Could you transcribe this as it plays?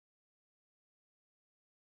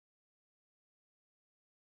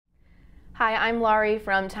Hi, I'm Laurie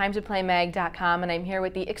from TimeToPlayMag.com, and I'm here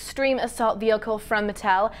with the Extreme Assault Vehicle from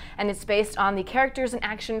Mattel, and it's based on the characters and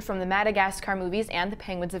action from the Madagascar movies and the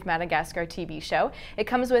Penguins of Madagascar TV show. It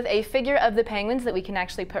comes with a figure of the penguins that we can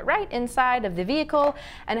actually put right inside of the vehicle,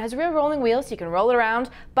 and it has real rolling wheels so you can roll it around.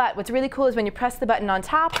 But what's really cool is when you press the button on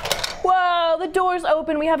top, whoa, the doors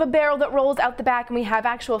open, we have a barrel that rolls out the back, and we have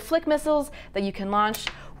actual flick missiles that you can launch.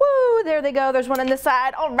 Woo, there they go, there's one on this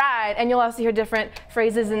side, all right. And you'll also hear different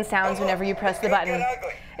phrases and sounds whenever you press the button,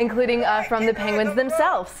 including from the penguins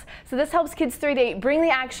themselves. So this helps kids 3 to 8 bring the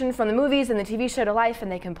action from the movies and the TV show to life,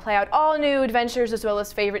 and they can play out all new adventures as well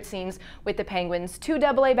as favorite scenes with the penguins. 2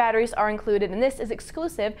 AA batteries are included, and this is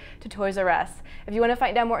exclusive to Toys R Us. If you want to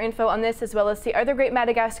find out more info on this as well as see other great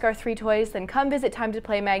Madagascar 3 toys, then come visit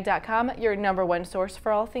TimeToPlayMag.com, your #1 source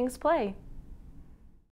for all things play.